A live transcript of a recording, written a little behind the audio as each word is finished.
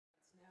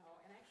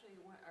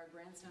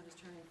grandson is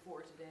turning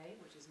 4 today,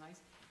 which is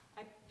nice.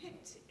 I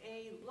picked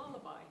a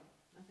lullaby,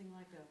 nothing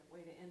like a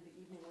way to end the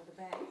evening with a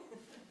bang.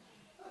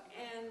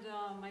 And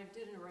I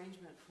did an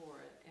arrangement for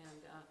it.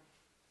 And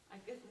I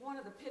guess one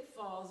of the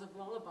pitfalls of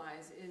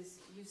lullabies is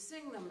you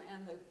sing them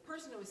and the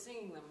person who is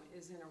singing them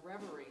is in a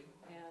reverie,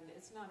 and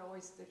it's not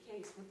always the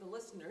case with the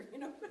listener, you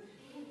know.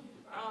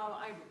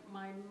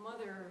 My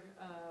mother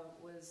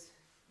was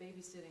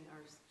babysitting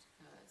our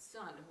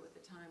son, who at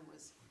the time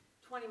was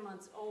 20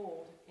 months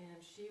old,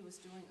 and she was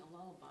doing a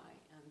lullaby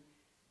and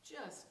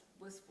just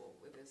blissful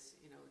with this,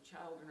 you know,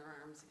 child in her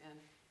arms. And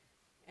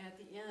at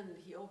the end,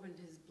 he opened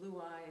his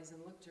blue eyes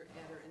and looked at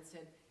her and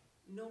said,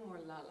 "No more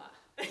lala."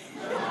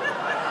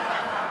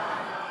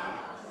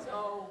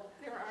 So